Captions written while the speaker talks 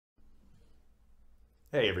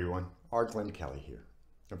Hey everyone, Glenn Kelly here.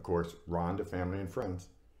 Of course, Ron to family and friends.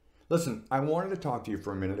 Listen, I wanted to talk to you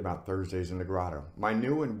for a minute about Thursdays in the Grotto, my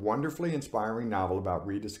new and wonderfully inspiring novel about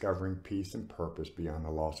rediscovering peace and purpose beyond the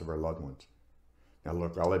loss of our loved ones. Now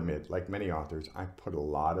look, I'll admit, like many authors, I put a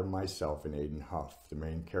lot of myself in Aiden Huff, the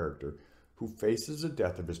main character, who faces the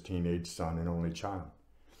death of his teenage son and only child.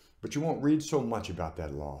 But you won't read so much about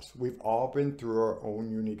that loss. We've all been through our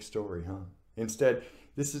own unique story, huh? Instead,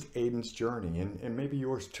 this is Aiden's journey, and maybe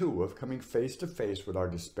yours too, of coming face to face with our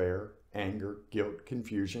despair, anger, guilt,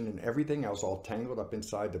 confusion, and everything else all tangled up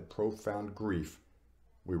inside the profound grief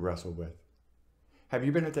we wrestle with. Have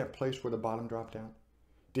you been at that place where the bottom dropped out?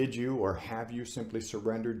 Did you or have you simply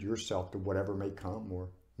surrendered yourself to whatever may come or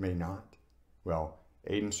may not? Well,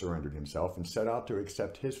 Aiden surrendered himself and set out to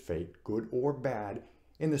accept his fate, good or bad,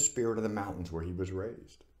 in the spirit of the mountains where he was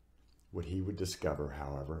raised. What he would discover,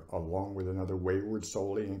 however, along with another wayward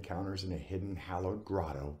soul he encounters in a hidden, hallowed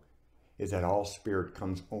grotto, is that all spirit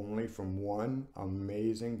comes only from one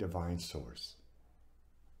amazing divine source.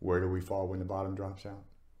 Where do we fall when the bottom drops out?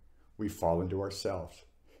 We fall into ourselves.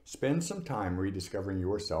 Spend some time rediscovering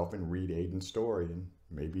yourself and read Aiden's story, and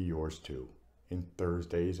maybe yours too, in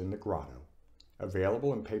Thursdays in the Grotto.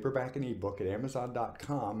 Available in paperback and ebook at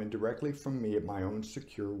Amazon.com and directly from me at my own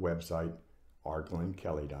secure website,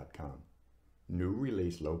 rglennkelly.com. New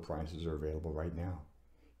release low prices are available right now.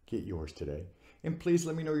 Get yours today, and please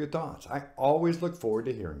let me know your thoughts. I always look forward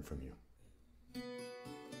to hearing from you.